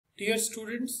Dear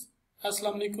students,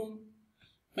 अस्सलाम वालेकुम।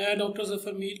 मैं डॉक्टर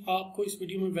ज़फ़र मीर आपको इस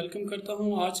वीडियो में वेलकम करता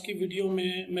हूं। आज की वीडियो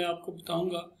में मैं आपको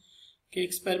बताऊंगा कि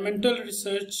एक्सपेरिमेंटल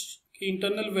रिसर्च की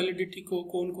इंटरनल वैलिडिटी को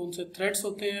कौन कौन से थ्रेट्स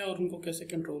होते हैं और उनको कैसे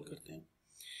कंट्रोल करते हैं।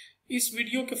 इस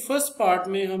वीडियो के फर्स्ट पार्ट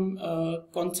में हम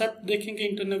कॉन्सेप्ट देखेंगे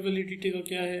इंटरनल वैलिडिटी का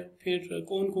क्या है, फिर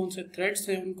कौन कौन से थ्रेट्स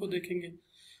हैं उनको देखेंगे,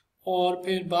 और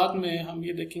फिर बाद में हम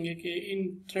ये देखेंगे कि इन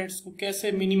थ्रेट्स को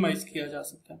कैसे मिनिमाइज किया जा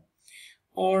सकता है।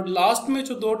 और लास्ट में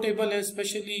जो दो टेबल है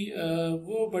स्पेशली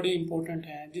वो बड़े इंपॉर्टेंट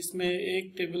हैं, जिसमें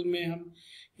एक टेबल में हम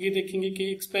ये देखेंगे कि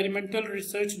एक्सपेरिमेंटल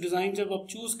रिसर्च डिज़ाइन जब आप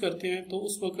चूज़ करते हैं तो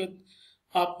उस वक्त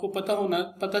आपको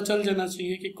पता चल जाना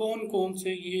चाहिए कि कौन कौन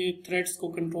से ये थ्रेड्स को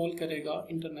कंट्रोल करेगा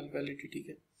इंटरनल वैलिडिटी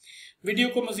के। वीडियो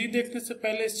को मज़ीद देखने से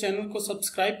पहले इस चैनल को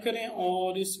सब्सक्राइब करें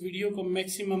और इस वीडियो को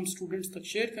मैक्सिमम स्टूडेंट्स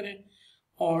तक शेयर करें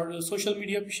और सोशल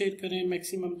मीडिया पर शेयर करें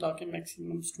मैक्सिमम, ताकि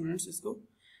मैक्सिमम स्टूडेंट्स इसको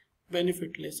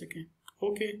बेनिफिट ले सकें।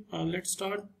 Okay, let's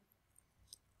start.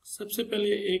 सबसे पहले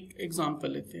एक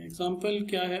एग्जांपल लेते हैं। एग्जांपल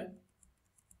क्या है?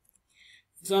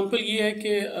 एग्जांपल ये है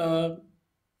कि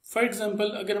फॉर एग्जांपल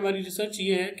अगर हमारी रिसर्च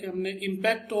ये है कि हमने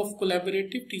impact of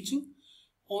collaborative teaching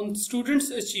on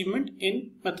students achievement in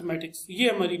mathematics, ये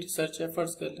हमारी रिसर्च है,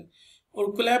 फर्ज कर लें,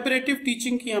 और कोलैबोरेटिव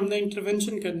टीचिंग की हमने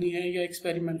इंटरवेंशन करनी है या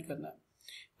एक्सपेरिमेंट करना है,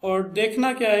 और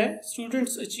देखना क्या है,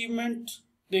 स्टूडेंट्स अचीवमेंट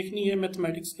देखनी है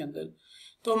मैथमेटिक्स के अंदर।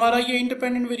 तो हमारा ये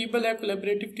इंडिपेंडेंट वेरिएबल है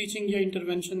कोलैबोरेटिव टीचिंग या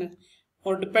इंटरवेंशन है,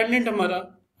 और डिपेंडेंट हमारा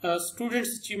स्टूडेंट्स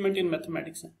अचीवमेंट इन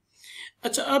मैथमेटिक्स है।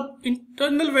 अच्छा, अब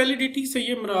इंटरनल वैलिडिटी से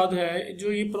ये मुराद है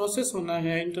जो ये प्रोसेस होना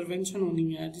है, इंटरवेंशन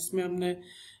होनी है, जिसमें हमने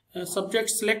सब्जेक्ट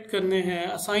सेलेक्ट करने हैं,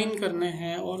 असाइन करने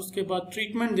हैं, और उसके बाद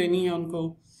ट्रीटमेंट देनी है उनको,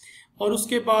 और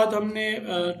उसके बाद हमने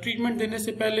ट्रीटमेंट देने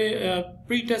से पहले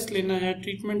प्री टेस्ट लेना है,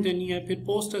 ट्रीटमेंट देनी है, फिर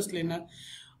पोस्ट टेस्ट लेना है,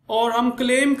 और हम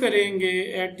क्लेम करेंगे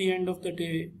at the end of the day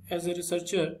as a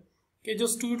researcher कि जो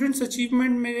स्टूडेंट्स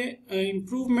अचीवमेंट में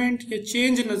इम्प्रूवमेंट या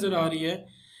चेंज नज़र आ रही है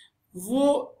वो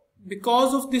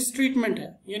बिकॉज ऑफ दिस ट्रीटमेंट है,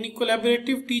 यानी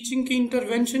कोलैबोरेटिव टीचिंग की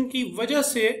इंटरवेंशन की वजह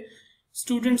से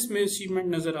स्टूडेंट्स में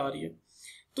अचीवमेंट नज़र आ रही है।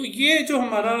 तो ये जो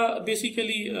हमारा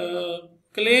बेसिकली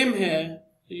क्लेम है,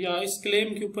 या इस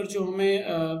क्लेम के ऊपर जो हमें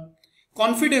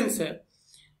कॉन्फिडेंस है,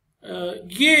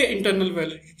 ये इंटरनल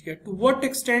वैलिडिटी है। To what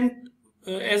extent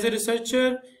as a researcher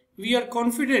we are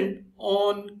confident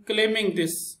on claiming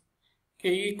this कि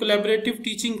ये collaborative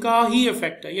teaching का ही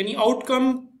इफेक्ट है, यानी आउटकम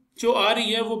जो आ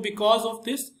रही है वो बिकॉज ऑफ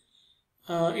दिस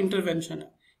इंटरवेंशन है।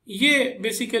 ये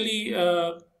बेसिकली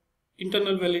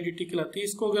इंटरनल वैलिडिटी कहलाती है।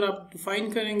 इसको अगर आप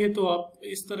डिफाइन करेंगे तो आप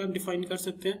इस तरह डिफाइन कर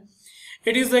सकते हैं,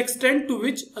 it is the extent to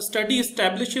which a study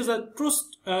establishes a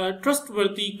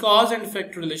trustworthy cause and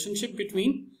effect relationship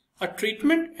between a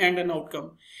treatment and an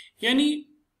outcome, यानी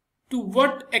टू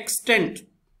व्हाट एक्सटेंट,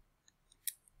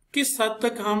 किस हद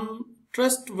तक हम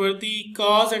trustworthy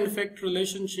cause and effect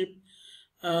relationship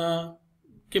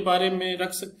के बारे में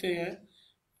रख सकते हैं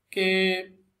कि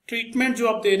ट्रीटमेंट जो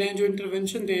आप दे रहे हैं, जो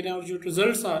इंटरवेंशन दे रहे हैं, और जो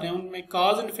रिजल्ट्स आ रहे हैं उनमें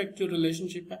कॉज एंड इफेक्ट जो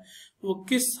रिलेशनशिप है वो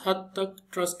किस हद तक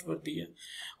ट्रस्टवर्दी है।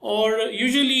 और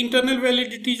यूजुअली इंटरनल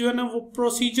वैलिडिटी जो है ना वो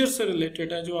प्रोसीजर से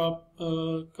रिलेटेड है, जो आप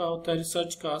का होता है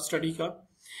रिसर्च का, स्टडी का,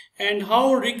 and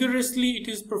how रिगोरसली it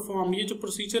is perform. ये जो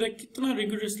प्रोसीजर है कितना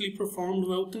रिगोरसली परफॉर्म्ड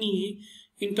हुआ उतनी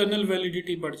ही इंटरनल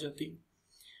वैलिडिटी बढ़ जाती है।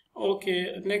 ओके,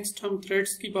 नेक्स्ट हम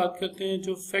थ्रेड्स की बात करते हैं।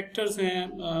 जो फैक्टर्स हैं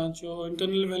जो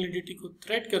इंटरनल वैलिडिटी को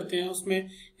थ्रेट करते हैं उसमें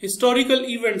हिस्टोरिकल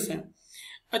इवेंट्स हैं।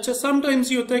 अच्छा,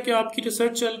 समटाइम्स ये होता है कि आपकी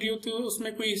रिसर्च चल रही होती है,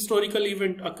 उसमें कोई हिस्टोरिकल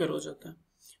इवेंट अकर हो जाता है,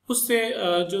 उससे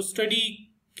जो स्टडी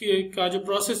का जो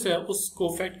प्रोसेस है उसको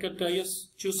अफेक्ट करता है, या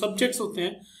जो सब्जेक्ट्स होते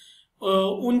हैं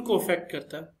उनको अफेक्ट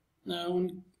करता है।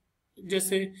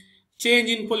 जैसे चेंज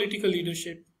इन पॉलिटिकल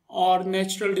लीडरशिप, और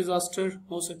नेचुरल डिजास्टर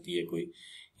हो सकती है कोई,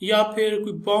 या फिर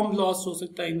कोई बॉम्ब ब्लास्ट हो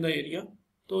सकता है इन द एरिया।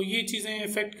 तो ये चीज़ें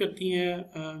इफेक्ट करती हैं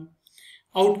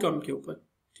आउटकम के ऊपर,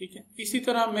 ठीक है। इसी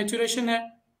तरह मैचुरेशन है।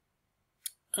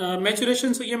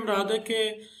 मैचुरेशन से ये मुराद है कि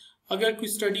अगर कोई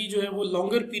स्टडी जो है वो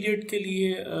लॉन्गर पीरियड के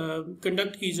लिए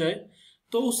कंडक्ट की जाए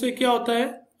तो उससे क्या होता है,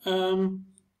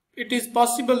 it is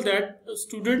possible that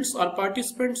students or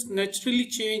participants naturally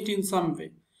change in some way.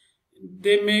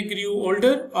 They may grow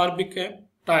older or become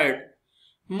tired.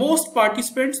 Most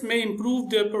participants may improve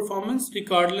their performance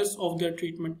regardless of their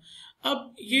treatment.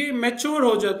 अब ये mature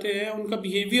हो जाते हैं, उनका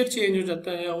behavior change हो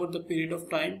जाता है over the period of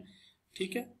time,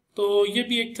 ठीक है। तो ये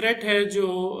भी एक threat है जो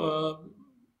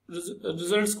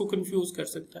results को confuse कर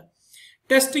सकता है।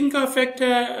 Testing का effect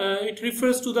है, it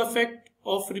refers to the effect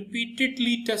of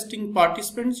repeatedly testing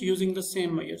participants using the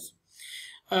same measures.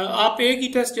 आप एक ही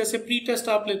टेस्ट, जैसे प्री टेस्ट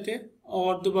आप लेते हैं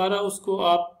और दोबारा उसको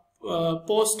आप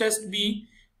पोस्ट टेस्ट भी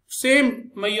सेम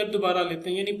मैयर दोबारा लेते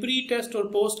हैं, यानी प्री टेस्ट और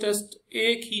पोस्ट टेस्ट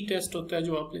एक ही टेस्ट होता है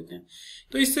जो आप लेते हैं।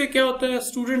 तो इससे क्या होता है,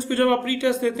 स्टूडेंट्स को जब आप प्री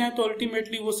टेस्ट देते हैं तो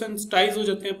अल्टीमेटली वो सेंसिटाइज हो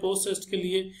जाते हैं पोस्ट टेस्ट के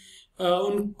लिए,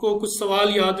 उनको कुछ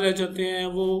सवाल याद रह जाते हैं,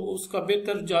 वो उसका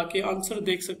बेहतर जाके आंसर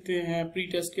देख सकते हैं प्री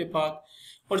टेस्ट के बाद।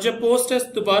 और जब पोस्ट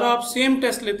टेस्ट दोबारा आप सेम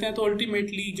टेस्ट लेते हैं तो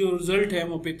अल्टीमेटली जो रिजल्ट है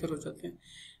वो बेहतर हो जाते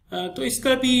हैं। तो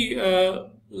इसका भी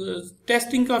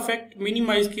टेस्टिंग का इफेक्ट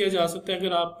मिनिमाइज किया जा सकता है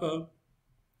अगर आप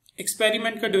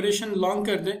एक्सपेरिमेंट का ड्यूरेशन लॉन्ग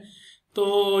कर दें,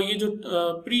 तो ये जो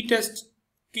प्री टेस्ट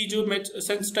की जो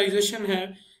सेंसिटाइजेशन है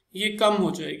ये कम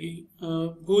हो जाएगी,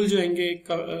 भूल जाएंगे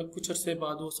कुछ अरसे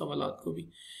बाद वो सवालात को भी।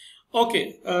 ओके,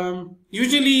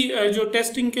 यूजुअली जो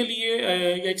टेस्टिंग के लिए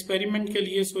या एक्सपेरिमेंट के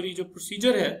लिए सॉरी जो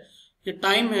प्रोसीजर है या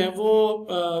टाइम है वो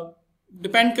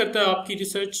डिपेंड करता है आपकी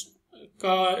रिसर्च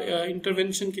का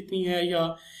इंटरवेंशन कितनी है या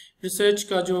रिसर्च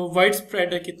का जो वाइड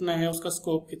स्प्रेड है कितना है, उसका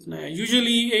स्कोप कितना है।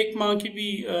 यूजुअली 1 माह की भी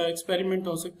एक्सपेरिमेंट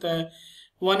हो सकता है,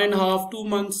 1.5 2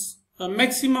 मंथ्स,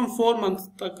 मैक्सिमम 4 मंथ्स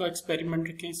तक का एक्सपेरिमेंट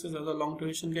रखें, इससे ज़्यादा लॉन्ग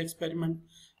ड्यूरेशन का एक्सपेरिमेंट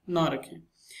ना रखें।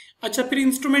 अच्छा, फिर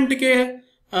इंस्ट्रूमेंट डिके है,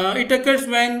 it occurs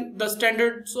when the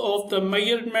standards of the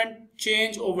measurement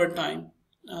change over time.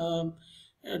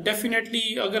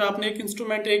 Definitely अगर आपने एक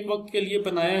इंस्ट्रूमेंट एक वक्त के लिए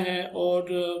बनाया है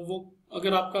और वो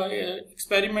अगर आपका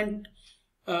एक्सपेरिमेंट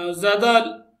ज़्यादा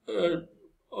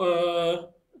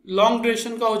लॉन्ग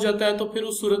ड्यूरेशन का हो जाता है तो फिर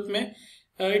उस सूरत में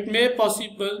इट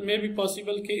मे बी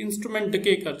पॉसिबल कि इंस्ट्रूमेंट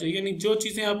डिके कर जाए, यानी जो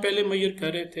चीज़ें आप पहले मेजर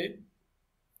कर रहे थे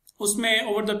उसमें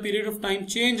over the period of time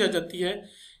change आ जाती है।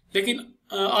 लेकिन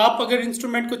आप अगर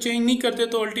इंस्ट्रूमेंट को चेंज नहीं करते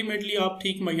तो अल्टीमेटली आप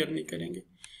ठीक मेजर नहीं करेंगे।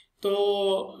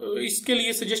 तो इसके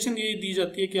लिए सजेशन ये दी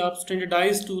जाती है कि आप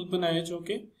स्टैंडर्डाइज टूल बनाए जो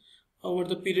कि over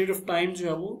the period of time जो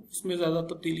है वो उसमें ज़्यादा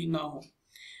तब्दीली ना हो।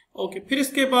 ओके, फिर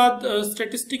इसके बाद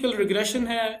स्टैटिस्टिकल रिग्रेशन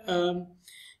है।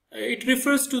 It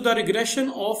refers to the regression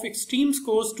of extreme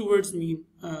scores towards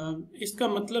mean. इसका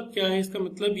मतलब क्या है? इसका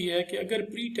मतलब ये है कि अगर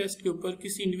प्री टेस्ट के ऊपर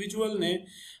किसी इंडिविजुअल ने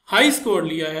हाई स्कोर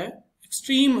लिया है,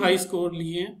 एक्सट्रीम हाई स्कोर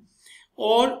लिए हैं,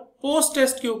 और पोस्ट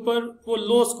टेस्ट के ऊपर वो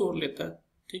लो स्कोर लेता है,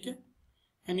 ठीक है,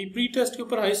 यानी प्री टेस्ट के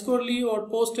ऊपर हाई स्कोर लिए और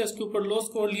पोस्ट टेस्ट के ऊपर लो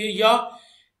स्कोर लिए, या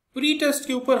प्री टेस्ट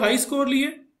के ऊपर हाई स्कोर लिए,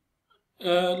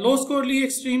 लो स्कोर लिए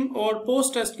एक्सट्रीम, और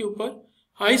पोस्ट टेस्ट के ऊपर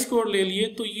हाई स्कोर ले लिए,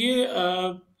 तो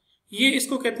ये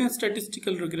इसको कहते हैं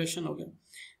स्टैटिस्टिकल रिग्रेशन हो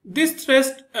गया। This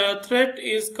threat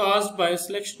is caused by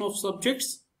selection of subjects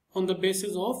on the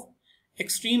basis of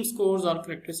extreme scores और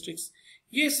कैरेक्टरिस्टिक्स।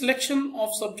 ये सिलेक्शन ऑफ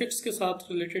सब्जेक्ट्स के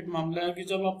साथ रिलेटेड मामला है कि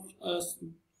जब आप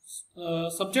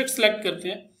सब्जेक्ट सेलेक्ट करते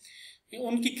हैं,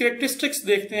 उनकी कैरेक्टरिस्टिक्स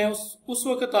देखते हैं, उस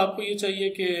वक्त आपको ये चाहिए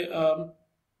कि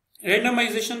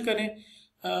रैंडमाइजेशन करें,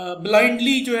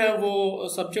 ब्लाइंडली जो है वो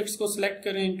सब्जेक्ट्स को सिलेक्ट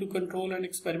करें into control and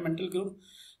experimental group,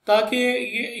 ताकि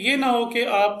ये ना हो कि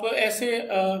आप ऐसे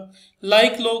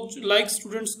लाइक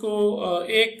स्टूडेंट्स को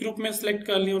एक ग्रुप में सिलेक्ट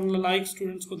कर लें और लाइक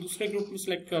स्टूडेंट्स को दूसरे ग्रुप में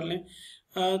सिलेक्ट कर लें।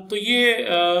 तो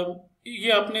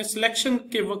ये आपने सिलेक्शन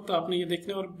के वक्त आपने ये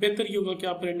देखना है, और बेहतर ये होगा कि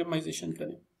आप रैंडमाइजेशन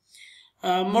करें।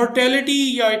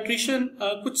 मोर्टेलिटी या एट्रिशन,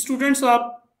 कुछ स्टूडेंट्स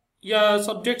आप या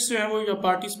सब्जेक्ट्स जो हैं वो या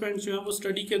पार्टिसिपेंट्स जो हैं वो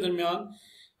स्टडी के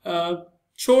दरमियान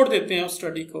छोड़ देते हैं उस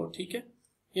स्टडी को, ठीक है,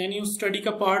 यानी उस स्टडी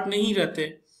का पार्ट नहीं रहते।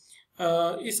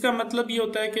 इसका मतलब ये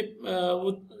होता है कि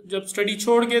वो जब स्टडी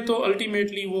छोड़ गए तो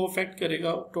अल्टीमेटली वो अफेक्ट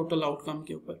करेगा टोटल आउटकम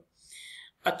के ऊपर।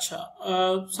 अच्छा,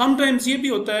 समटाइम्स ये भी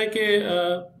होता है कि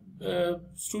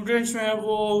स्टूडेंट्स जो हैं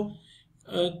वो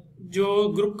जो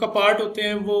ग्रुप का पार्ट होते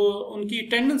हैं वो उनकी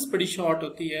अटेंडेंस बड़ी शॉर्ट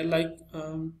होती है, लाइक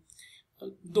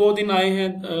 2 दिन आए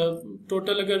हैं,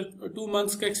 टोटल अगर 2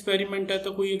 मंथ्स का एक्सपेरिमेंट है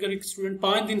तो कोई अगर एक स्टूडेंट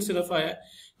 5 दिन सिर्फ आया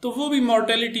है तो वो भी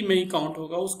मोर्टेलिटी में ही काउंट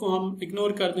होगा, उसको हम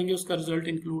इग्नोर कर देंगे, उसका रिजल्ट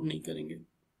इंक्लूड नहीं करेंगे।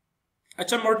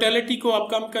 अच्छा, मोर्टेलिटी को आप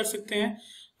कम कर सकते हैं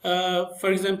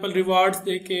फॉर एग्जांपल रिवार्ड्स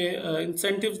दे के,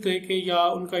 इंसेंटिव्स दे के, या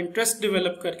उनका इंटरेस्ट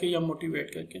डेवलप करके या मोटिवेट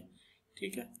करके,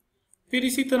 ठीक है। फिर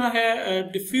इसी तरह है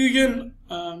diffusion,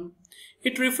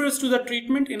 it refers to the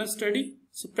treatment in a study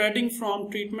spreading from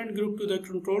treatment group to the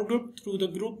control group through the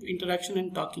group interaction and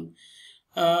talking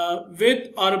with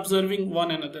or observing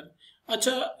one another।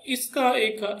 अच्छा, इसका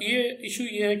एक ये इशू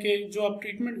ये है कि जो आप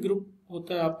ट्रीटमेंट ग्रुप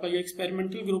होता है आपका या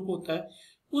एक्सपेरिमेंटल ग्रुप होता है,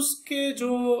 उसके जो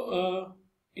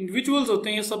इंडिविजुअल्स होते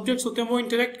हैं या सब्जेक्ट्स होते हैं वो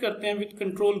इंटरेक्ट करते हैं विद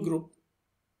कंट्रोल ग्रुप,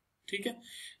 ठीक है।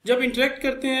 जब इंटरेक्ट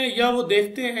करते हैं या वो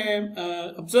देखते हैं,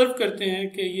 ऑब्जर्व करते हैं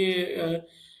कि ये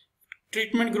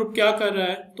ट्रीटमेंट ग्रुप क्या कर रहा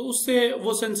है, तो उससे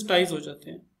वो सेंसिटाइज हो जाते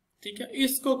हैं, ठीक है।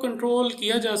 इसको कंट्रोल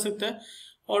किया जा सकता है,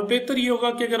 और बेहतर ये होगा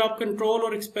कि अगर आप कंट्रोल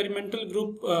और एक्सपेरिमेंटल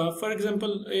ग्रुप, फॉर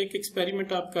एग्जांपल एक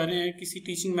एक्सपेरिमेंट आप कर रहे हैं किसी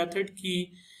टीचिंग मेथड की,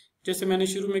 जैसे मैंने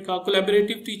शुरू में कहा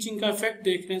कोलैबोरेटिव टीचिंग का इफेक्ट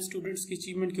देख रहे हैं स्टूडेंट्स की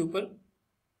अचीवमेंट के ऊपर,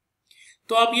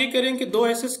 तो आप ये करें कि 2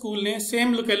 ऐसे स्कूल लें,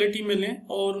 सेम लोकेलिटी में लें,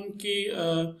 और उनकी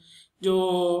जो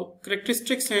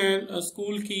करेक्टरिस्टिक्स हैं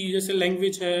स्कूल की, जैसे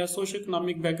लैंग्वेज है, सोशो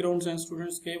इकोनॉमिक बैकग्राउंड्स हैं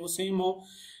स्टूडेंट्स के, वो सेम हो,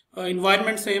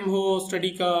 इन्वायरमेंट सेम हो, स्टडी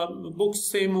का बुक्स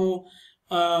सेम हो,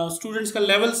 स्टूडेंट्स का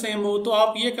लेवल सेम हो, तो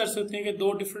आप ये कर सकते हैं कि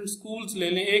 2 डिफरेंट स्कूल्स ले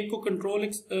लें, एक को कंट्रोल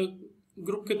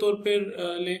ग्रुप के तौर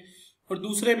पर लें और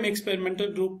दूसरे में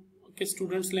एक्सपेरिमेंटल ग्रुप के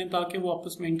स्टूडेंट्स लें, ताकि वो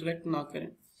आपस में इंटरेक्ट ना करें।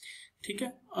 ठीक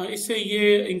है, इससे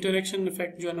ये इंटरेक्शन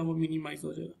इफेक्ट जो है ना वो मिनिमाइज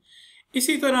हो जाएगा।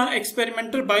 इसी तरह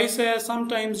एक्सपेरिमेंटल बाइस है,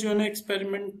 समटाइम्स जो है ना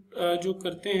एक्सपेरिमेंट जो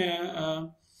करते हैं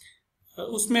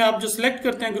उसमें आप जो सिलेक्ट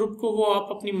करते हैं ग्रुप को, वो आप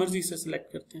अपनी मर्जी से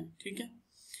सिलेक्ट करते हैं। ठीक है,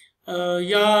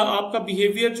 या आपका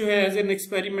बिहेवियर जो है एज एन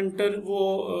एक्सपेरिमेंटर वो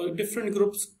डिफरेंट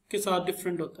ग्रुप्स के साथ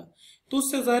डिफरेंट होता है, तो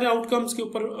उससे ज़ाहिर आउटकम्स के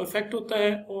ऊपर इफेक्ट होता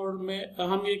है। और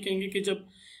हम ये कहेंगे कि जब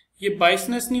ये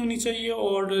बाइसनेस नहीं होनी चाहिए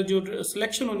और जो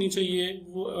सिलेक्शन होनी चाहिए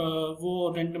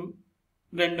वो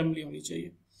रैंडमली होनी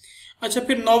चाहिए। अच्छा,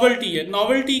 फिर नॉवेल्टी है।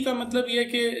 नॉवेल्टी का मतलब ये है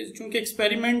कि चूंकि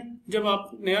एक्सपेरिमेंट जब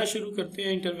आप नया शुरू करते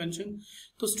हैं इंटरवेंशन,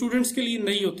 तो स्टूडेंट्स के लिए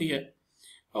नई होती है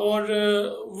और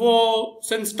वो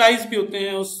सेंसिटाइज भी होते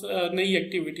हैं उस नई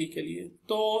एक्टिविटी के लिए,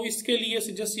 तो इसके लिए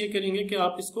सजेस्ट ये करेंगे कि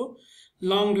आप इसको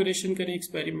लॉन्ग ड्यूरेशन करें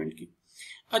एक्सपेरिमेंट की।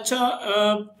 अच्छा,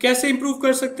 कैसे इंप्रूव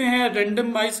कर सकते हैं?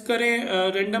 रैंडमाइज करें,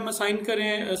 रैंडम असाइन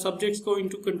करें सब्जेक्ट्स को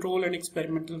into control and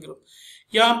experimental group,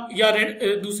 या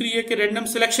दूसरी है कि रैंडम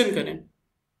सिलेक्शन करें।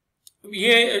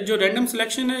 ये जो रैंडम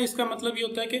सिलेक्शन है, इसका मतलब ये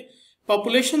होता है कि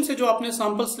पॉपुलेशन से जो आपने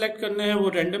सैंपल सिलेक्ट करने हैं वो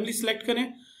रैंडमली सिलेक्ट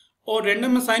करें, और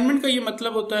रैंडम असाइनमेंट का ये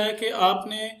मतलब होता है कि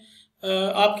आपने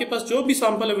आपके पास जो भी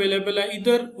सैंपल अवेलेबल है,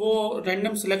 इधर वो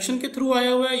रैंडम सिलेक्शन के थ्रू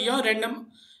आया हुआ है या रैंडम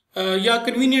या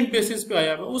कन्वीनियंट बेसिस पे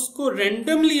आया हुआ, उसको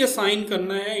रैंडमली असाइन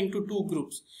करना है इनटू 2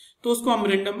 ग्रुप्स, तो उसको हम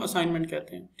रैंडम असाइनमेंट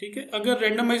कहते हैं। ठीक है, अगर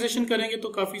रैंडमाइजेशन करेंगे तो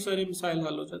काफ़ी सारे मसाइल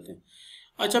हल हो जाते हैं।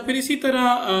 अच्छा, फिर इसी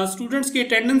तरह स्टूडेंट्स की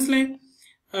अटेंडेंस लें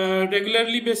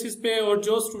रेगुलरली बेसिस पे, और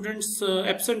जो स्टूडेंट्स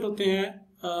एब्सेंट होते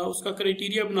हैं उसका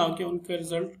क्राइटेरिया बना के उनका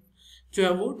रिजल्ट जो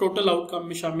है वो टोटल आउटकम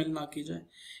में शामिल ना की जाए।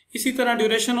 इसी तरह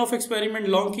ड्यूरेशन ऑफ एक्सपेरिमेंट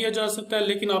लॉन्ग किया जा सकता है,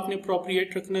 लेकिन आपने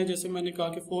अप्रोप्रिएट रखना है, जैसे मैंने कहा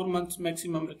कि 4 मंथ्स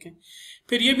मैक्सिमम रखें।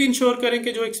 फिर ये भी इंश्योर करें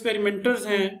कि जो एक्सपेरिमेंटर्स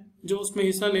हैं जो उसमें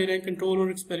हिस्सा ले रहे हैं कंट्रोल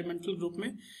और एक्सपेरिमेंटल ग्रुप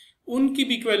में, उनकी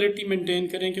भी क्वालिटी मेंटेन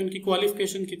करें कि उनकी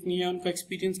क्वालिफिकेशन कितनी है, उनका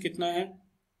एक्सपीरियंस कितना है,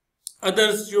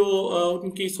 अदर्स जो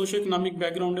उनकी सोशो इकोनॉमिक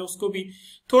बैकग्राउंड है उसको भी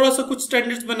थोड़ा सा कुछ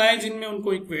स्टैंडर्ड्स बनाएं जिनमें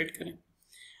उनको इक्वेट करें।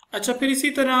 अच्छा, फिर इसी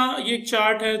तरह ये एक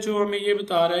चार्ट है जो हमें ये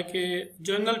बता रहा है कि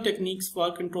general techniques for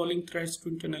controlling threats to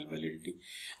internal validity.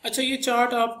 अच्छा, ये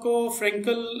चार्ट आपको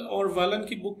फ्रैंकल और वालन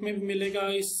की बुक में भी मिलेगा,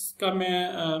 इसका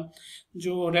मैं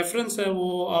जो रेफरेंस है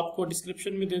वो आपको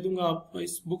डिस्क्रिप्शन में दे दूंगा, आप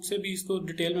इस बुक से भी इसको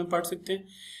डिटेल में पढ़ सकते हैं।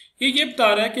 ये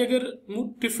बता रहा है कि अगर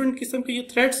डिफरेंट किस्म के ये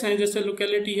थ्रेट्स हैं, जैसे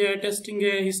लोकेलिटी है, टेस्टिंग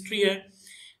है, हिस्ट्री है,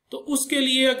 तो उसके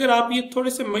लिए अगर आप ये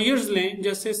थोड़े से मेजर्स लें,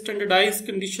 जैसे स्टैंडर्डाइज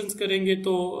कंडीशंस करेंगे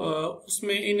तो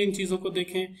उसमें इन चीज़ों को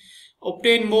देखें।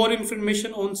 Obtain more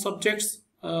information on subjects,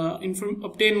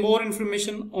 obtain more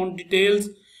information on details,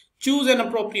 choose an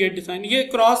appropriate design. ये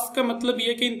क्रॉस का मतलब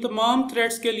ये कि इन तमाम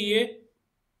थ्रेड्स के लिए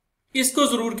इसको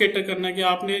जरूर कैटर करना है कि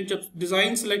आपने जब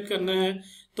डिजाइन सेलेक्ट करना है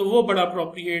तो वो बड़ा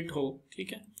अप्रोप्रिएट हो।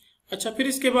 ठीक है, अच्छा, फिर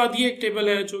इसके बाद ये एक टेबल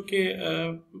है जो कि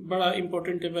बड़ा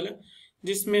इंपॉर्टेंट टेबल है,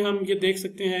 जिसमें हम ये देख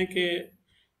सकते हैं कि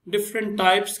डिफरेंट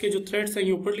टाइप्स के जो थ्रेड्स हैं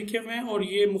ये ऊपर लिखे हुए हैं और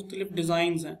ये मुख्तलिफ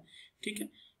डिजाइन्स हैं। ठीक है,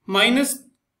 माइनस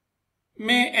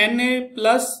में NA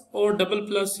प्लस और डबल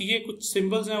प्लस ये कुछ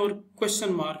सिंबल्स हैं और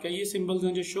क्वेश्चन मार्क है, ये सिंबल्स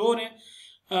हैं जो शो हो रहे हैं।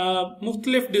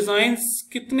 मुख्तलिफ डिजाइन्स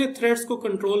कितने थ्रेड्स को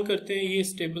कंट्रोल करते हैं ये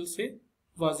इस टेबल से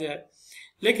वाज़ेह है,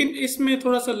 लेकिन इसमें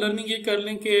थोड़ा सा लर्निंग ये कर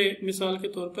लें कि मिसाल के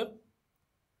तौर पर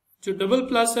जो डबल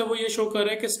प्लस है वो ये शो कर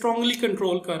रहा है कि स्ट्रांगली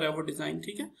कंट्रोल कर रहा है वो डिजाइन।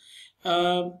 ठीक है,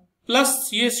 प्लस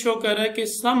ये शो कर रहा है कि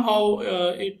सम हाउ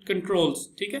इट कंट्रोल्स।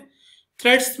 ठीक है,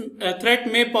 थ्रेट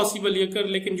में पॉसिबल ये कर,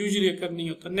 लेकिन यूजुअली अकर नहीं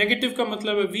होता। नेगेटिव का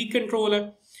मतलब है वीक कंट्रोल है,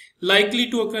 लाइकली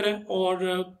टू अकर है, और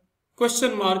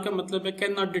क्वेश्चन मार्क का मतलब है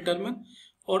कैन नॉट डिटरमिन,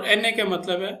 और NA का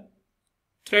मतलब है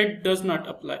थ्रेट डज नॉट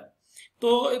अप्लाई। तो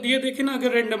ये देखें ना,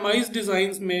 अगर रेंडमाइज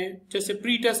डिजाइन में जैसे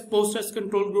pre test post test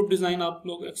control group design आप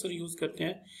लोग अक्सर यूज करते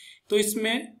हैं, तो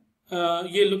इसमें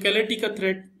ये लोकेलिटी का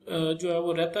थ्रेट जो है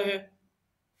वो रहता है,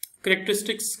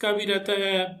 करेक्टरिस्टिक्स का भी रहता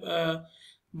है,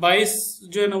 बाइस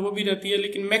जो है ना वो भी रहती है,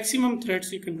 लेकिन मैक्सिमम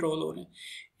थ्रेट्स ये कंट्रोल हो रहे हैं।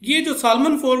 ये जो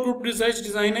सालमन 4 ग्रुप रिसर्च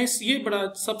डिजाइन है, ये बड़ा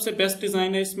सबसे बेस्ट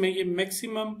डिजाइन है, इसमें ये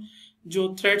मैक्सिमम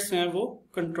जो थ्रेट्स हैं वो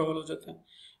कंट्रोल हो जाता है।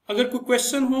 अगर कोई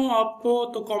क्वेश्चन हो आपको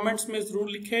तो कमेंट्स में जरूर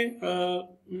लिखें,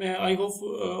 मैं आई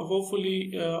hopefully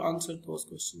answer those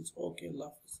questions. Okay, Allah.